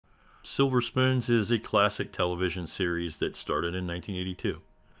Silver Spoons is a classic television series that started in 1982.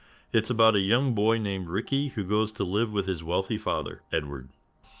 It's about a young boy named Ricky who goes to live with his wealthy father, Edward.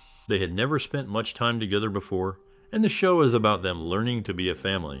 They had never spent much time together before, and the show is about them learning to be a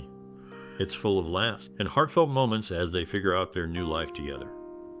family. It's full of laughs and heartfelt moments as they figure out their new life together.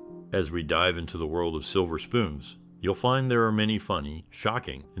 As we dive into the world of Silver Spoons, you'll find there are many funny,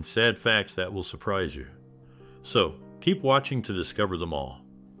 shocking, and sad facts that will surprise you. So, keep watching to discover them all.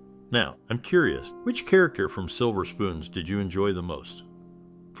 Now, I'm curious, which character from Silver Spoons did you enjoy the most?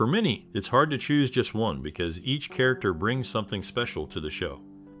 For many, it's hard to choose just one because each character brings something special to the show.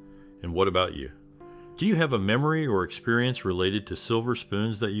 And what about you? Do you have a memory or experience related to Silver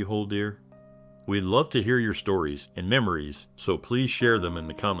Spoons that you hold dear? We'd love to hear your stories and memories, so please share them in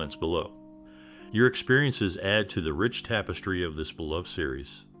the comments below. Your experiences add to the rich tapestry of this beloved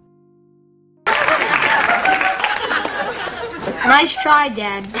series. Nice try,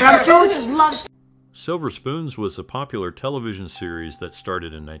 Dad, but I'm through with this love story. Silver Spoons was a popular television series that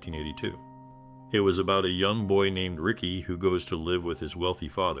started in 1982. It was about a young boy named Ricky who goes to live with his wealthy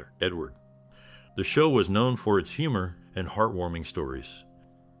father, Edward. The show was known for its humor and heartwarming stories.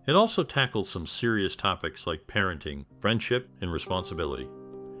 It also tackled some serious topics like parenting, friendship, and responsibility.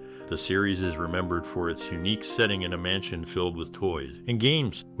 The series is remembered for its unique setting in a mansion filled with toys and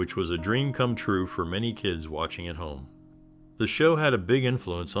games, which was a dream come true for many kids watching at home. The show had a big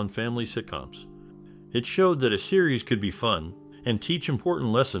influence on family sitcoms. It showed that a series could be fun and teach important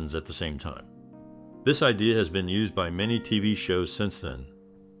lessons at the same time. This idea has been used by many TV shows since then.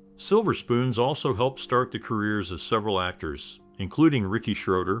 Silver Spoons also helped start the careers of several actors, including Ricky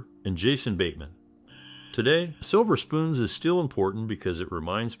Schroder and Jason Bateman. Today, Silver Spoons is still important because it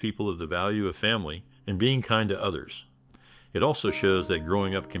reminds people of the value of family and being kind to others. It also shows that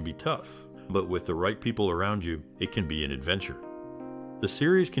growing up can be tough, but with the right people around you, it can be an adventure. The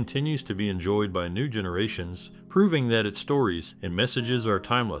series continues to be enjoyed by new generations, proving that its stories and messages are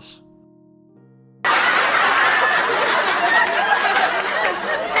timeless.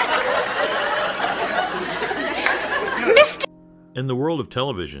 In the world of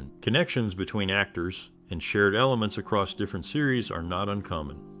television, connections between actors and shared elements across different series are not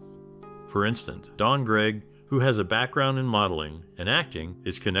uncommon. For instance, Gregg, who has a background in modeling and acting,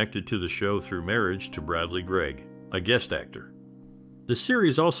 is connected to the show through marriage to Gregg, a guest actor. The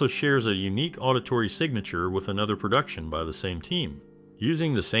series also shares a unique auditory signature with another production by the same team,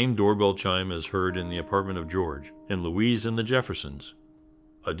 using the same doorbell chime as heard in the apartment of George and Louise and the Jeffersons.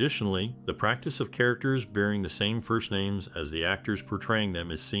 Additionally, the practice of characters bearing the same first names as the actors portraying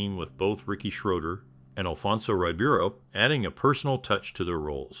them is seen with both Ricky Schroder and Alfonso Ribeiro, adding a personal touch to their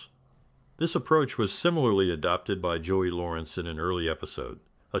roles. This approach was similarly adopted by Joey Lawrence in an early episode,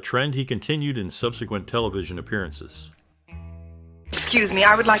 a trend he continued in subsequent television appearances. Excuse me,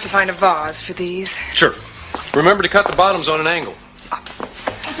 I would like to find a vase for these. Sure. Remember to cut the bottoms on an angle.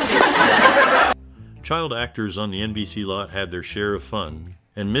 Child actors on the NBC lot had their share of fun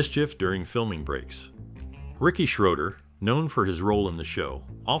and mischief during filming breaks. Ricky Schroder, known for his role in the show,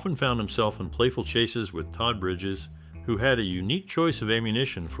 often found himself in playful chases with Todd Bridges, who had a unique choice of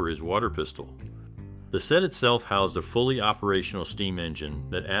ammunition for his water pistol. The set itself housed a fully operational steam engine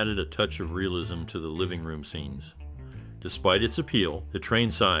that added a touch of realism to the living room scenes. Despite its appeal, the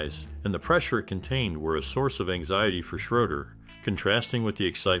train size and the pressure it contained were a source of anxiety for Schroder, contrasting with the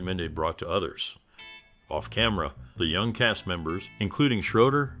excitement it brought to others. Off-camera, the young cast members, including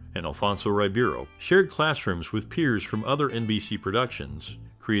Schroder and Alfonso Ribeiro, shared classrooms with peers from other NBC productions,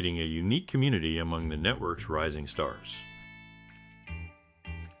 creating a unique community among the network's rising stars.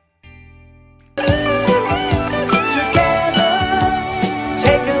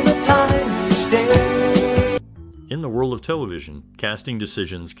 In the world of television, casting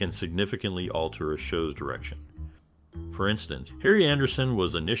decisions can significantly alter a show's direction. For instance, Harry Anderson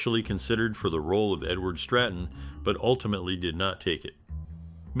was initially considered for the role of Edward Stratton, but ultimately did not take it.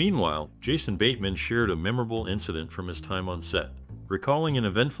 Meanwhile, Jason Bateman shared a memorable incident from his time on set, recalling an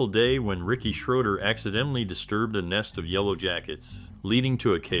eventful day when Ricky Schroder accidentally disturbed a nest of yellow jackets, leading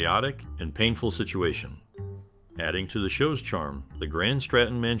to a chaotic and painful situation. Adding to the show's charm, the Grand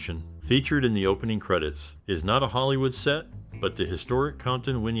Stratton Mansion, featured in the opening credits, is not a Hollywood set, but the historic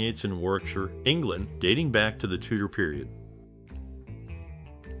Compton Winyates in Warwickshire, England, dating back to the Tudor period.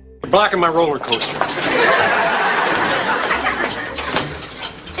 You're blocking my roller coaster.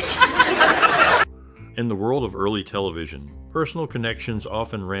 In the world of early television, personal connections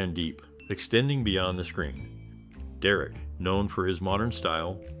often ran deep, extending beyond the screen. Derek, known for his modern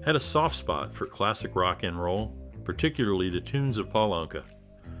style, had a soft spot for classic rock and roll, particularly the tunes of Paul Anka.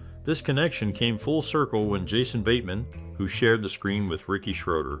 This connection came full circle when Jason Bateman, who shared the screen with Ricky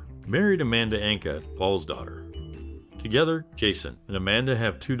Schroder, married Amanda Anka, Paul's daughter. Together, Jason and Amanda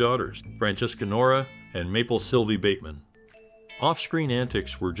have 2 daughters, Francesca Nora and Maple Sylvie Bateman. Off-screen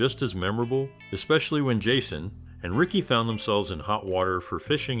antics were just as memorable, especially when Jason and Ricky found themselves in hot water for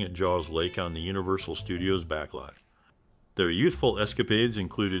fishing at Jaws Lake on the Universal Studios backlot. Their youthful escapades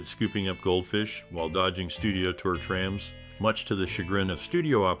included scooping up goldfish while dodging studio tour trams, much to the chagrin of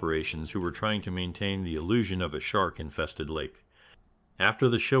studio operations who were trying to maintain the illusion of a shark-infested lake. After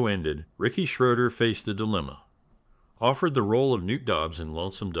the show ended, Ricky Schroder faced a dilemma. Offered the role of Newt Dobbs in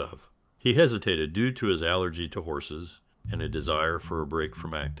Lonesome Dove, he hesitated due to his allergy to horses and a desire for a break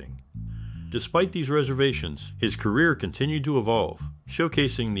from acting. Despite these reservations, his career continued to evolve,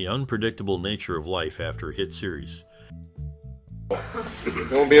 showcasing the unpredictable nature of life after a hit series. You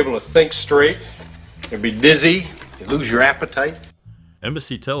won't be able to think straight. You'll be dizzy. You lose your appetite.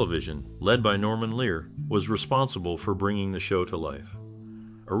 Embassy Television, led by Norman Lear, was responsible for bringing the show to life.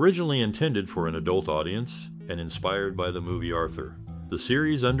 Originally intended for an adult audience and inspired by the movie Arthur, the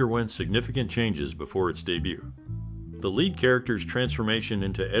series underwent significant changes before its debut. The lead character's transformation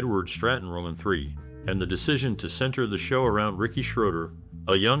into Edward Stratton Roman III, and the decision to center the show around Ricky Schroder,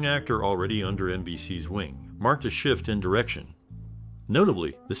 a young actor already under NBC's wing, marked a shift in direction.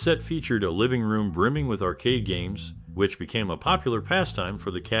 Notably, the set featured a living room brimming with arcade games, which became a popular pastime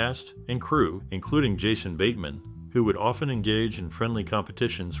for the cast and crew, including Jason Bateman, who would often engage in friendly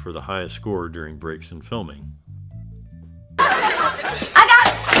competitions for the highest score during breaks in filming.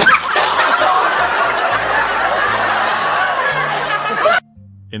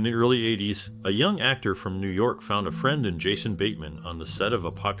 In the early 80s, a young actor from New York found a friend in Jason Bateman on the set of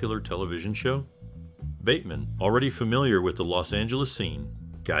a popular television show. Bateman, already familiar with the Los Angeles scene,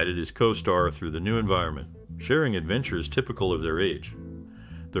 guided his co-star through the new environment, sharing adventures typical of their age.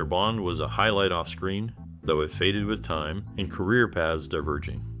 Their bond was a highlight off-screen, though it faded with time and career paths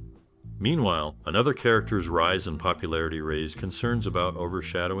diverging. Meanwhile, another character's rise in popularity raised concerns about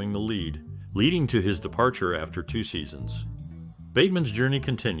overshadowing the lead, leading to his departure after 2 seasons. Bateman's journey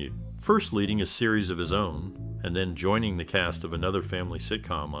continued, first leading a series of his own, and then joining the cast of another family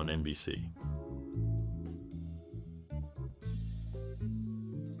sitcom on NBC.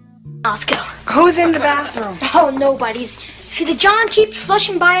 Let's go. Who's in the bathroom? Oh, nobody's. See, the John keeps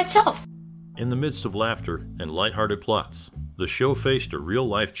flushing by itself. In the midst of laughter and lighthearted plots, the show faced a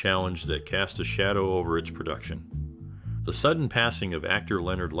real-life challenge that cast a shadow over its production. The sudden passing of actor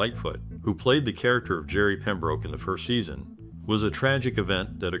Leonard Lightfoot, who played the character of Jerry Pembroke in the first season, was a tragic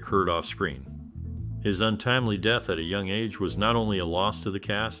event that occurred off-screen. His untimely death at a young age was not only a loss to the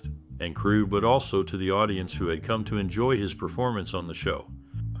cast and crew, but also to the audience who had come to enjoy his performance on the show.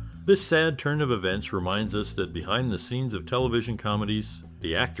 This sad turn of events reminds us that behind the scenes of television comedies,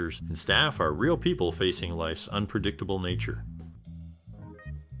 the actors and staff are real people facing life's unpredictable nature.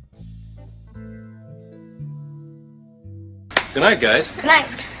 Good night, guys. Good night.